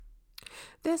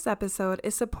This episode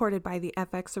is supported by the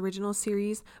FX original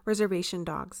series Reservation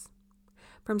Dogs.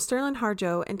 From Sterling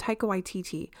Harjo and Taika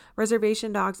Waititi,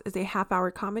 Reservation Dogs is a half-hour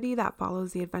comedy that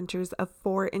follows the adventures of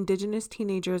 4 indigenous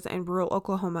teenagers in rural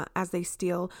Oklahoma as they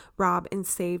steal, rob, and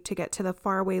save to get to the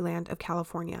faraway land of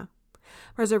California.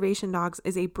 Reservation Dogs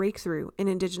is a breakthrough in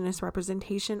indigenous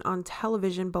representation on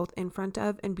television, both in front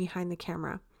of and behind the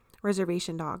camera.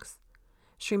 Reservation Dogs.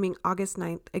 Streaming August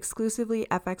 9th, exclusively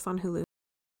FX on Hulu.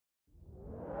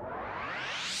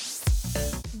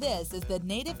 This is the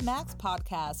Native Max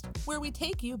Podcast, where we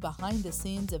take you behind the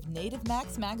scenes of Native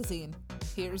Max Magazine.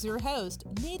 Here's your host,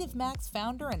 Native Max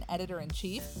founder and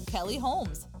editor-in-chief, Kelly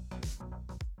Holmes.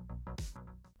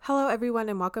 Hello, everyone,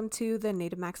 and welcome to the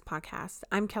Native Max Podcast.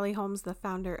 I'm Kelly Holmes, the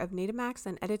founder of Native Max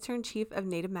and editor-in-chief of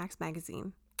Native Max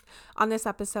Magazine. On this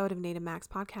episode of Native Max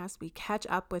Podcast, we catch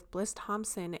up with Bliss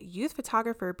Thompson, youth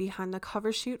photographer behind the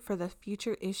cover shoot for the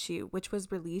Future issue, which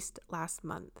was released last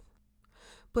month.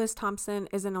 Bliss Thompson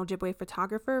is an Ojibwe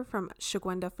photographer from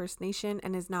Shugwenda First Nation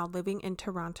and is now living in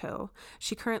Toronto.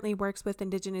 She currently works with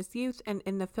Indigenous youth and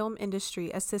in the film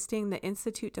industry, assisting the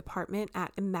Institute department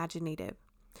at Imaginative.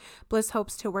 Bliss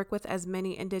hopes to work with as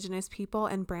many Indigenous people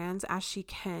and brands as she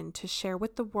can to share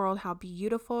with the world how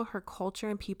beautiful her culture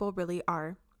and people really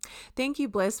are. Thank you,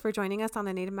 Bliss, for joining us on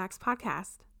the Native Max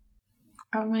Podcast.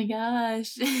 Oh my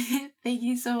gosh. Thank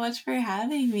you so much for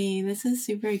having me. This is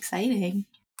super exciting.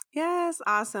 Yes,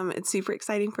 awesome. It's super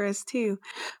exciting for us too.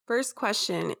 First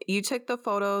question, you took the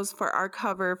photos for our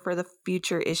cover for the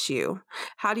Future issue.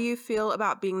 How do you feel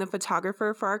about being the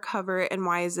photographer for our cover, and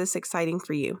why is this exciting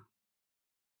for you?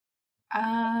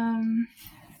 Oh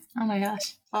my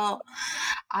gosh. Well,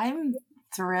 I'm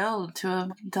thrilled to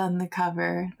have done the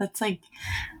cover. That's like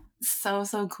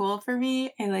so cool for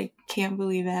me. I can't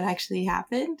believe that actually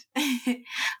happened.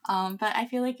 But I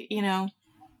feel like,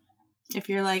 if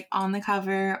you're on the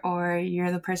cover or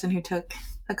you're the person who took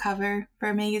the cover for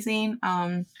a magazine,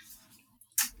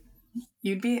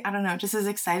 you'd be, I don't know, just as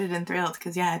excited and thrilled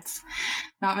because it's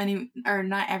not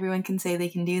everyone can say they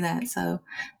can do that. So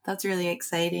that's really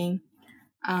exciting.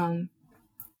 I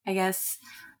guess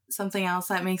something else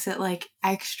that makes it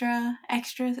extra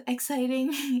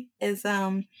exciting is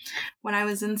when I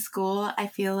was in school, I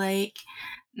feel like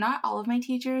not all of my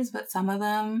teachers, but some of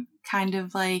them kind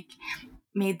of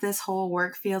made this whole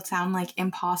work field sound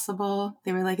impossible.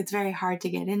 They were it's very hard to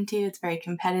get into. It's very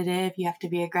competitive. You have to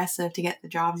be aggressive to get the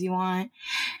jobs you want.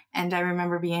 And I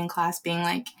remember being in class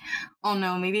being oh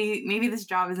no, maybe this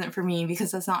job isn't for me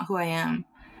because that's not who I am.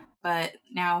 But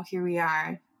now here we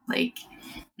are,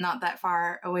 not that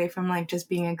far away from just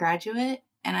being a graduate.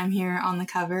 And I'm here on the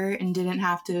cover and didn't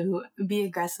have to be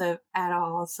aggressive at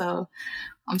all. So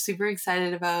I'm super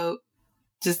excited about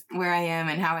just where I am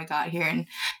and how I got here. And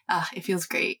it feels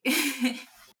great.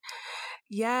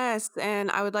 Yes.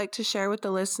 And I would like to share with the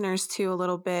listeners too a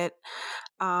little bit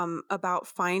about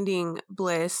finding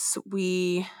Bliss.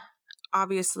 We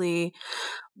obviously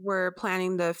were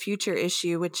planning the Future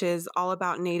issue, which is all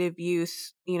about Native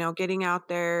youth, getting out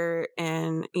there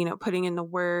and, putting in the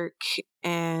work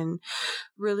and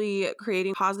really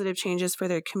creating positive changes for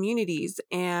their communities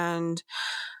and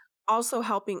also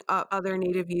helping up other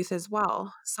Native youth as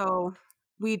well. So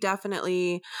we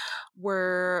definitely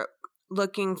were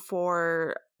looking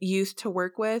for youth to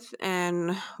work with,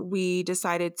 and we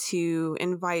decided to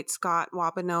invite Scott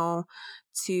Wabano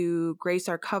to grace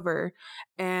our cover.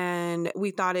 And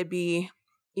we thought it'd be,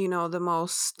 the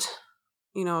most,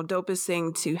 dopest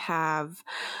thing to have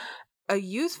a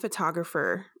youth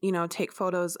photographer, take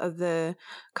photos of the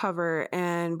cover.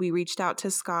 And we reached out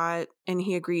to Scott and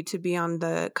he agreed to be on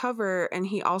the cover. And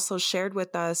he also shared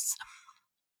with us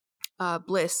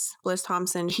Bliss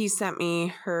Thompson. He sent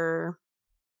me her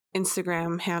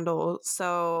Instagram handle.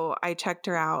 So I checked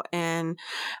her out and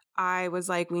I was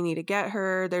we need to get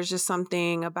her. There's just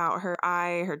something about her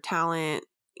eye, her talent.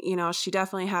 She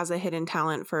definitely has a hidden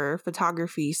talent for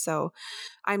photography. So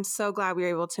I'm so glad we were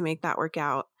able to make that work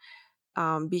out.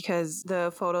 Because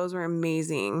the photos were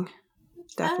amazing.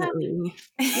 Definitely.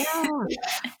 Yeah.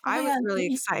 I was really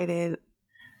excited.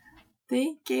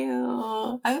 Thank you.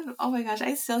 Oh my gosh,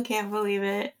 I still can't believe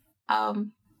it.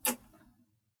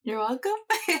 You're welcome.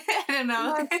 I don't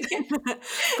know.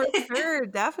 For sure,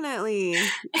 definitely.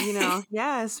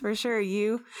 Yes, for sure.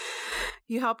 You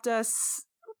helped us,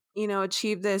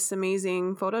 achieve this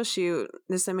amazing photo shoot,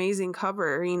 this amazing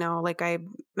cover. Like I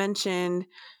mentioned,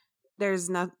 there's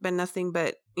been nothing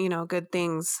but, good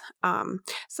things.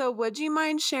 So would you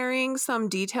mind sharing some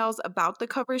details about the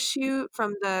cover shoot,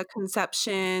 from the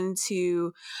conception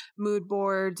to mood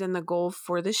boards and the goal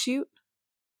for the shoot?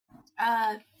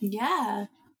 Yeah.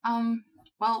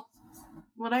 Well,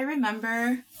 what I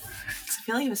remember, 'cause I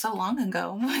feel like it was so long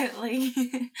ago, but like,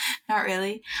 not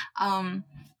really.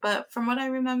 But from what I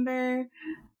remember,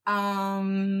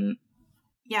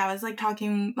 yeah, I was like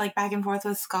talking like back and forth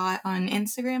with Scott on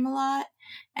Instagram a lot.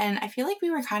 And I feel like we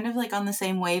were kind of like on the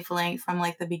same wavelength from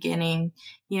like the beginning.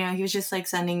 You know, he was just like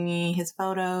sending me his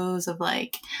photos of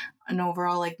like an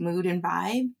overall like mood and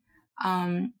vibe.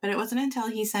 But it wasn't until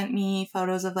he sent me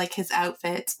photos of like his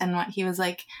outfits and what he was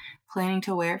like planning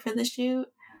to wear for the shoot.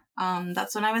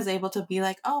 That's when I was able to be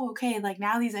like, oh, okay, like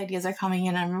now these ideas are coming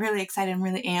in. I'm really excited. I'm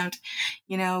really amped.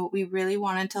 You know, we really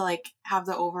wanted to like have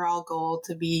the overall goal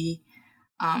to be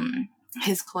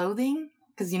his clothing,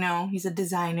 because, you know, he's a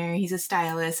designer, he's a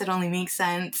stylist, it only makes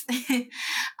sense.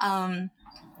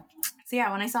 So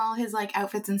yeah, when I saw his like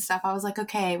outfits and stuff, I was like,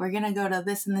 okay, we're gonna go to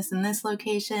this and this and this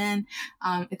location.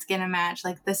 It's gonna match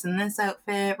like this and this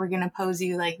outfit. We're gonna pose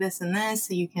you like this and this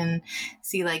so you can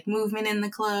see like movement in the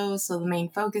clothes. So the main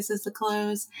focus is the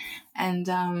clothes. And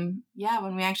yeah,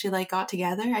 when we actually like got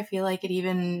together, I feel like it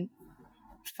even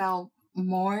fell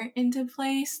more into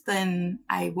place than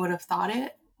I would have thought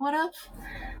it would have.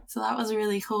 So that was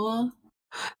really cool.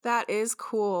 That is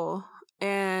cool.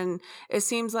 And it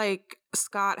seems like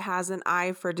Scott has an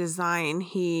eye for design.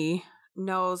 He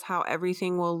knows how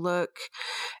everything will look,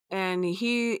 and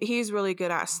he's really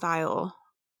good at style,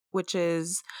 which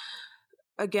is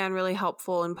again really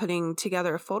helpful in putting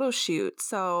together a photo shoot.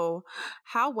 So,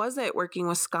 how was it working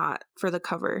with Scott for the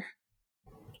cover?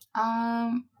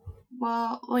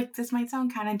 Well, like this might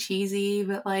sound kind of cheesy,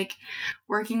 but like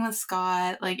working with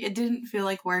Scott, like it didn't feel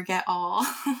like work at all.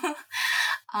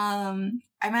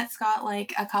 I met Scott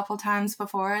like a couple times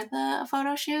before the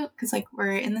photo shoot because like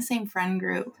we're in the same friend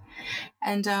group.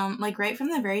 And like right from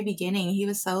the very beginning, he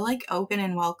was so like open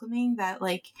and welcoming that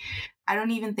like I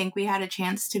don't even think we had a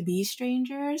chance to be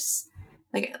strangers.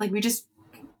 Like we just,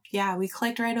 yeah, we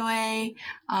clicked right away.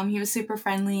 He was super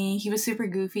friendly. He was super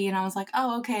goofy. And I was like,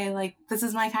 oh, okay, like this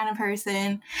is my kind of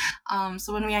person.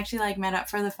 So when we actually like met up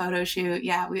for the photo shoot,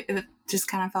 yeah, it just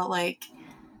kind of felt like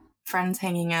friends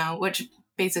hanging out, which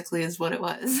basically is what it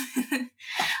was.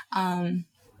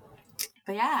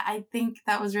 But yeah, I think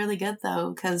that was really good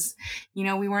though, because, you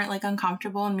know, we weren't like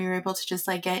uncomfortable and we were able to just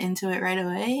like get into it right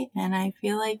away. And I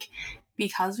feel like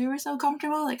because we were so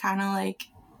comfortable, it kind of like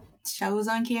shows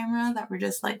on camera that we're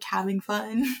just like having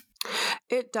fun.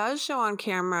 It does show on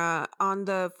camera on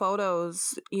the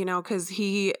photos, you know, because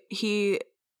he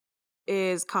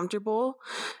is comfortable,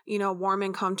 you know, warm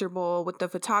and comfortable with the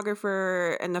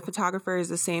photographer, and the photographer is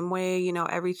the same way. You know,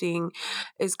 everything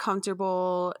is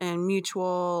comfortable and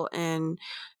mutual, and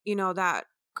you know that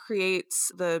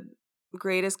creates the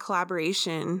greatest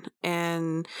collaboration,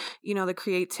 and you know the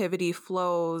creativity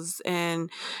flows, and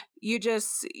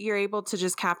you're able to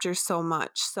just capture so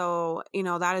much. So you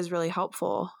know that is really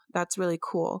helpful. That's really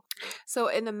cool. So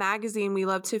in the magazine, we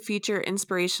love to feature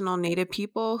inspirational Native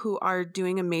people who are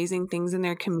doing amazing things in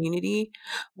their community.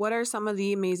 What are some of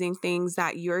the amazing things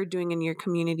that you're doing in your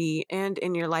community and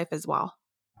in your life as well?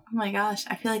 Oh my gosh,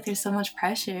 I feel like there's so much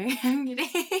pressure. I'm kidding.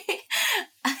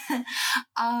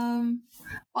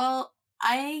 Well,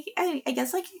 I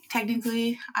guess like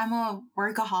technically I'm a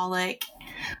workaholic.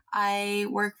 I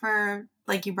work for,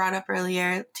 like you brought up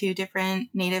earlier, 2 different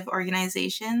Native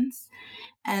organizations.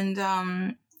 And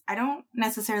I don't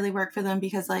necessarily work for them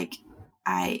because like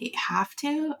I have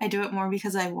to. I do it more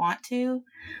because I want to.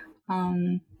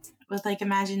 With like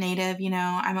Imagine Native, you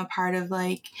know, I'm a part of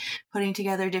like putting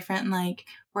together different like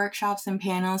workshops and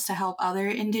panels to help other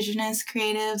Indigenous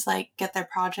creatives like get their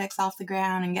projects off the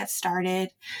ground and get started.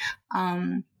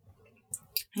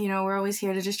 You know, we're always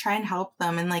here to just try and help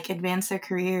them and like advance their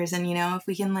careers. And, you know, if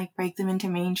we can like break them into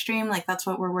mainstream, like that's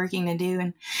what we're working to do.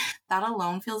 And that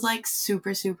alone feels like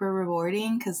super, super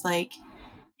rewarding because like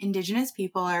Indigenous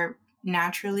people are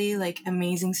naturally like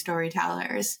amazing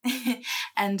storytellers.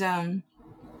 And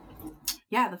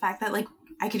yeah, the fact that like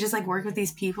I could just like work with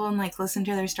these people and like listen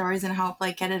to their stories and help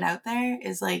like get it out there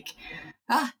is like,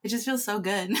 it just feels so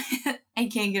good. I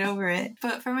can't get over it.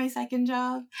 But for my second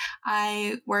job,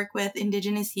 I work with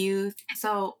Indigenous youth.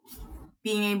 So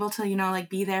being able to, you know, like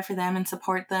be there for them and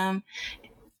support them,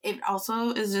 it also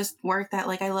is just work that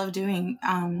like I love doing.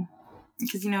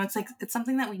 Because, you know, it's like, it's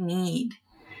something that we need.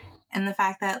 And the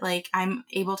fact that like I'm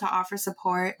able to offer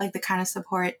support, like the kind of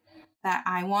support that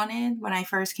I wanted when I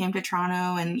first came to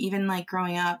Toronto, and even like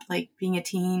growing up, like being a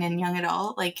teen and young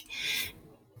adult, like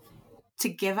to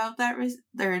give out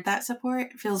that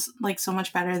support feels like so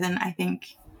much better than I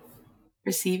think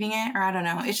receiving it. Or I don't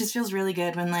know, it just feels really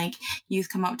good when like youth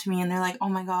come up to me and they're like, oh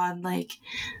my God, like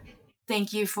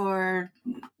thank you for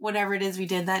whatever it is we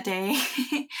did that day.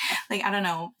 Like, I don't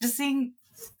know, just seeing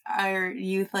our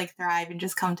youth like thrive and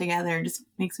just come together. It just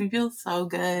makes me feel so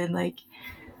good. Like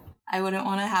I wouldn't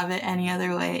want to have it any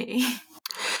other way.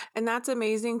 And that's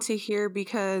amazing to hear,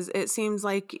 because it seems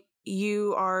like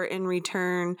you are in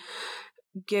return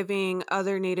giving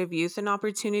other Native youth an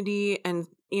opportunity and,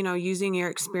 using your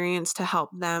experience to help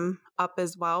them up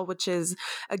as well, which is,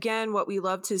 again, what we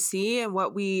love to see and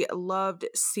what we loved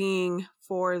seeing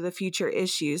for the future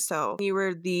issues. So you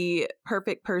were the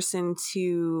perfect person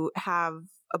to have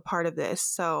a part of this.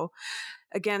 So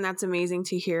again, that's amazing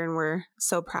to hear, and we're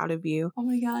so proud of you. Oh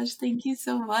my gosh, thank you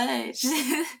so much.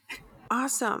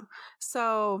 Awesome.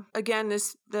 So again,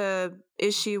 the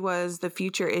issue was the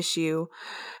future issue,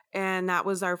 and that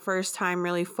was our first time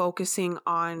really focusing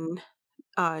on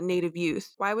Native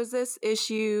youth. Why was this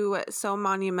issue so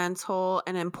monumental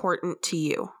and important to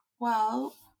you?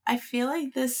 Well, I feel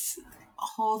like this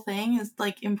whole thing is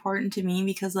like important to me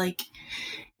because like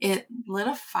it lit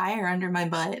a fire under my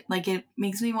butt. Like it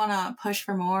makes me want to push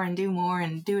for more and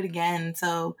do it again.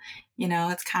 So,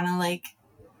 it's kind of like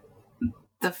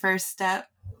the first step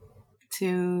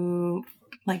to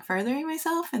like furthering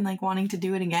myself and like wanting to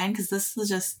do it again, because this was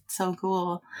just so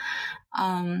cool.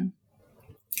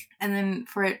 And then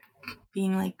for it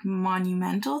being like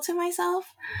monumental to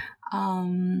myself,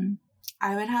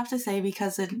 I would have to say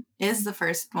because it is the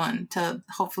first one to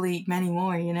hopefully many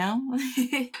more,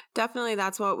 Definitely,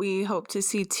 that's what we hope to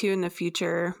see too in the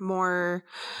future. More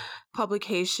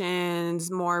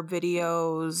publications, more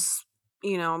videos,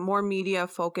 more media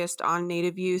focused on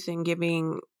Native youth and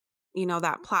giving,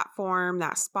 that platform,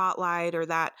 that spotlight, or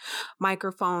that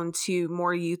microphone to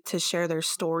more youth to share their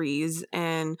stories,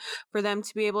 and for them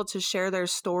to be able to share their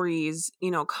stories,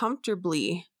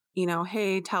 comfortably,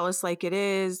 hey, tell us like it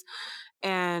is.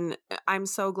 And I'm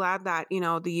so glad that,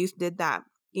 the youth did that.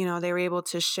 They were able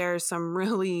to share some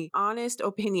really honest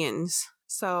opinions.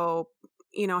 So,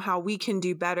 how we can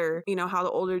do better, how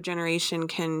the older generation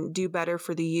can do better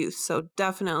for the youth. So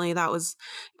definitely that was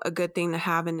a good thing to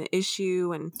have in the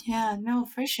issue. And yeah, no,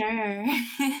 for sure.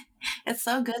 It's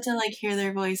so good to like hear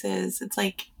their voices. It's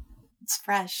like, it's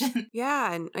fresh.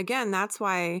 yeah. And again, that's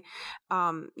why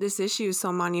this issue is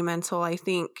so monumental, I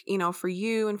think, for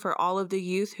you and for all of the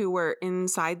youth who were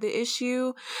inside the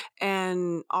issue,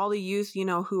 and all the youth,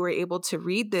 who were able to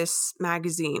read this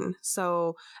magazine.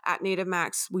 So at Native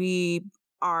Max, we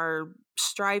are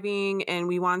striving and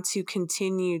we want to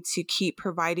continue to keep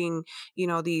providing,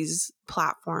 these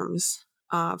platforms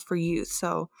for youth.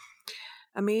 So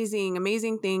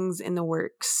amazing things in the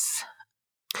works.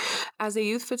 As a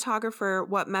youth photographer,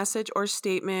 what message or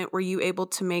statement were you able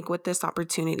to make with this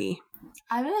opportunity?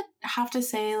 I would have to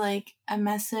say like a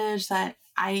message that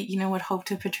I, would hope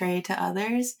to portray to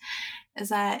others is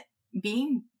that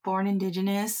being born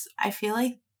Indigenous, I feel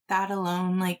like that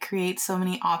alone like creates so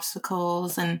many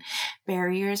obstacles and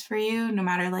barriers for you, no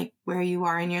matter like where you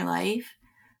are in your life.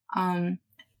 And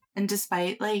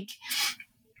despite like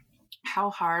how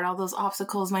hard all those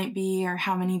obstacles might be or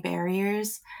how many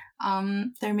barriers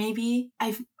there may be,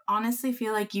 I honestly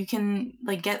feel like you can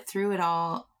like get through it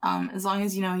all as long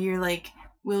as you're like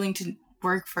willing to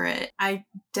work for it. I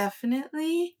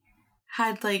definitely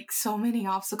had like so many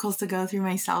obstacles to go through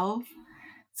myself.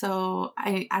 So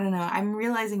I don't know. I'm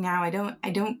realizing now I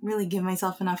don't really give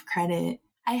myself enough credit.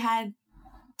 I had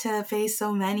to face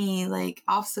so many like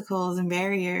obstacles and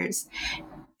barriers,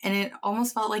 and it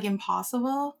almost felt like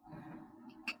impossible.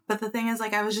 But the thing is,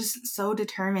 like, I was just so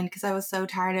determined because I was so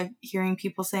tired of hearing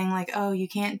people saying like, "Oh, you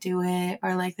can't do it,"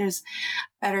 or like, "There's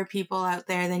better people out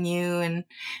there than you," and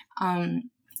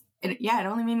it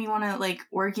only made me want to like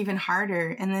work even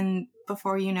harder. And then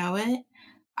before you know it,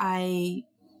 I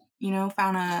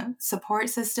found a support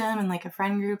system and like a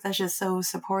friend group that's just so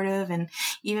supportive, and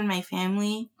even my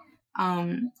family.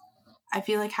 I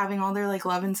feel like having all their like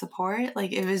love and support,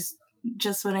 like it was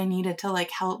just what I needed to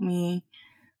like help me,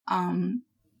 to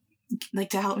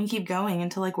help me keep going and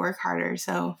to like work harder.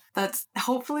 So that's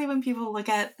hopefully when people look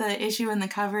at the issue and the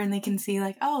cover and they can see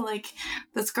like, oh, like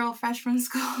this girl fresh from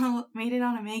school made it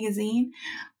on a magazine.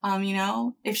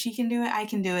 If she can do it, I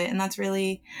can do it. And that's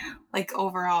really like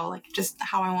overall, like just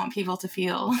how I want people to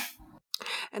feel.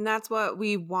 And that's what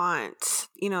we want.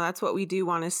 That's what we do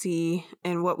want to see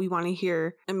and what we want to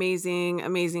hear. Amazing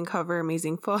cover,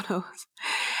 amazing photos.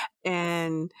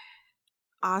 And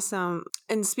awesome.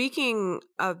 And speaking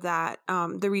of that,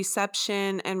 the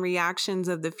reception and reactions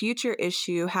of the future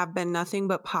issue have been nothing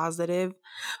but positive.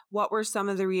 What were some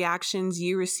of the reactions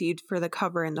you received for the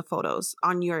cover and the photos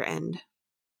on your end?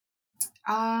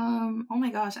 Oh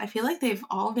my gosh, I feel like they've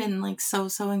all been like so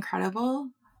incredible.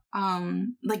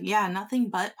 Nothing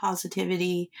but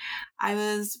positivity. I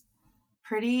was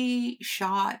pretty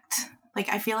shocked. Like,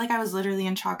 I feel like I was literally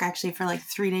in shock actually for like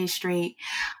 3 days straight,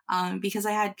 because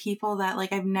I had people that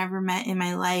like I've never met in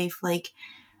my life, like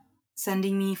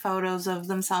sending me photos of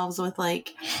themselves with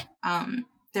like,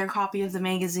 their copy of the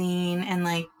magazine and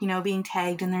like, you know, being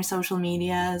tagged in their social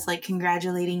medias, like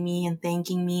congratulating me and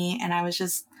thanking me. And I was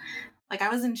just like, I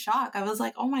was in shock. I was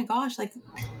like, oh my gosh, like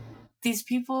these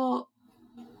people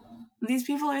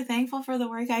are thankful for the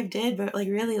work I did, but like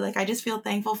really, like I just feel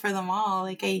thankful for them all.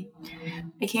 Like I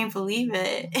can't believe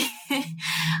it.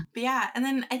 But yeah, and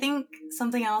then I think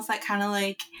something else that kind of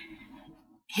like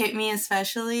hit me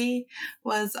especially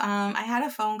was I had a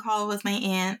phone call with my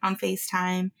aunt on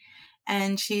FaceTime,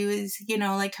 and she was, you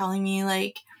know, like telling me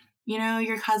like, you know,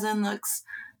 your cousin looks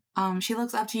she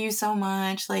looks up to you so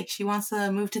much. Like, she wants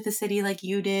to move to the city like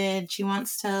you did. She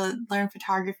wants to learn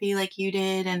photography like you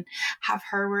did and have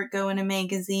her work go in a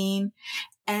magazine.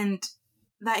 And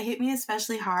that hit me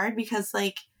especially hard because,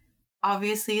 like,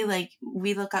 obviously, like,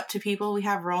 we look up to people, we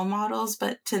have role models,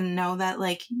 but to know that,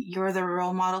 like, you're the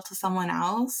role model to someone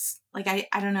else, like, I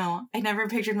don't know. I never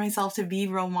pictured myself to be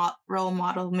role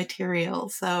model material.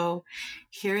 So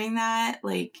hearing that,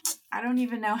 like, I don't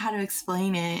even know how to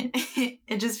explain it.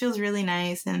 It just feels really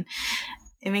nice. And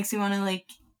it makes me want to, like,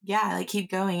 yeah, like, keep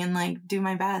going and, like, do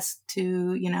my best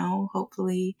to, you know,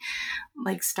 hopefully,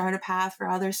 like, start a path for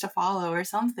others to follow or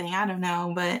something. I don't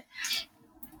know, but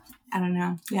I don't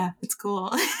know. Yeah, it's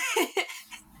cool.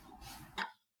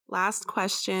 Last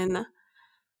question.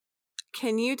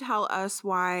 Can you tell us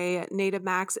why Native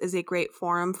Max is a great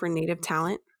forum for Native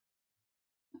talent?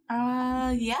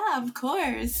 Yeah, of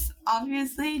course.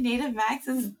 Obviously, Native Max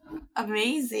is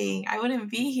amazing. I wouldn't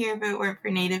be here if it weren't for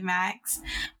Native Max,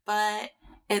 but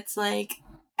it's like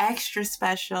extra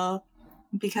special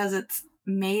because it's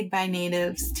made by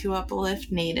natives to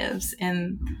uplift natives.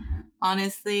 And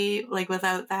honestly, like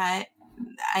without that,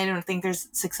 I don't think there's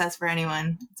success for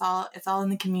anyone. It's all in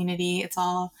the community. It's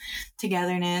all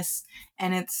togetherness,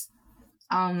 and it's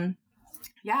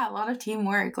yeah, a lot of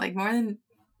teamwork, like more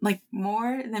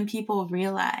than people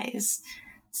realize.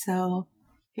 So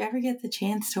if you ever get the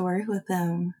chance to work with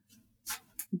them,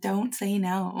 don't say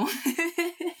no.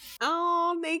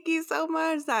 Oh, thank you so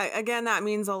much. That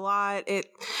means a lot. It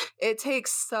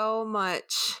takes so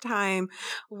much time,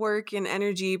 work, and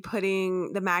energy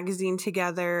putting the magazine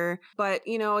together. But,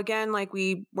 you know, again, like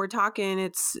we're talking,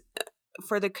 it's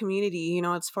for the community, you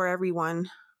know, it's for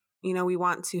everyone. You know, we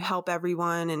want to help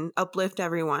everyone and uplift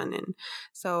everyone. And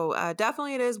so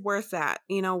definitely it is worth that,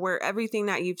 you know, where everything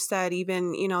that you've said,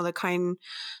 even, you know, the kind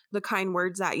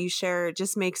words that you share, it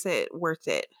just makes it worth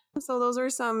it. So those are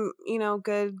some, you know,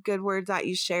 good words that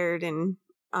you shared. And,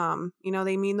 you know,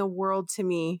 they mean the world to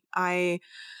me.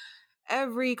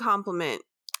 Every compliment,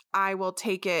 I will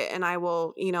take it and I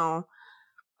will, you know,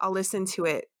 I'll listen to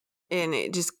it. And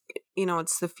it just, you know,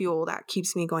 it's the fuel that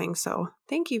keeps me going. So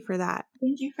thank you for that.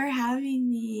 Thank you for having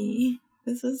me.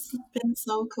 This has been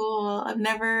so cool. I've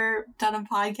never done a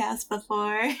podcast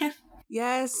before.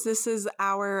 Yes, this is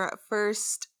our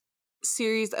first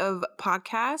series of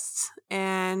podcasts.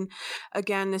 And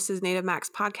again, this is Native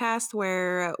Max Podcast,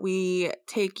 where we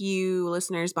take you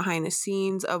listeners behind the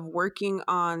scenes of working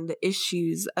on the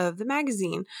issues of the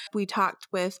magazine. We talked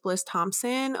with Bliss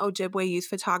Thompson, Ojibwe youth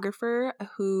photographer,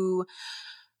 who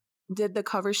did the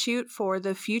cover shoot for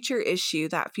the Future issue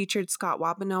that featured Scott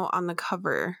Wabino on the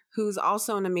cover, who's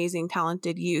also an amazing,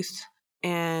 talented youth.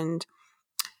 And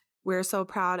we're so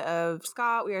proud of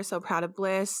Scott. We are so proud of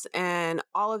Bliss and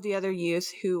all of the other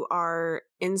youth who are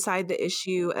inside the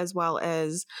issue, as well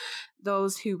as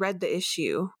those who read the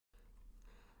issue.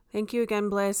 Thank you again,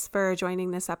 Bliss, for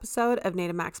joining this episode of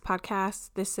Native Max Podcast.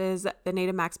 This is the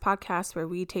Native Max Podcast, where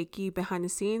we take you behind the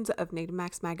scenes of Native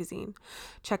Max Magazine.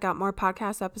 Check out more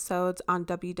podcast episodes on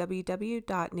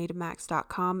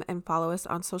www.nativemax.com and follow us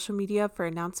on social media for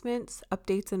announcements,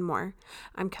 updates, and more.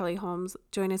 I'm Kelly Holmes.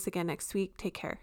 Join us again next week. Take care.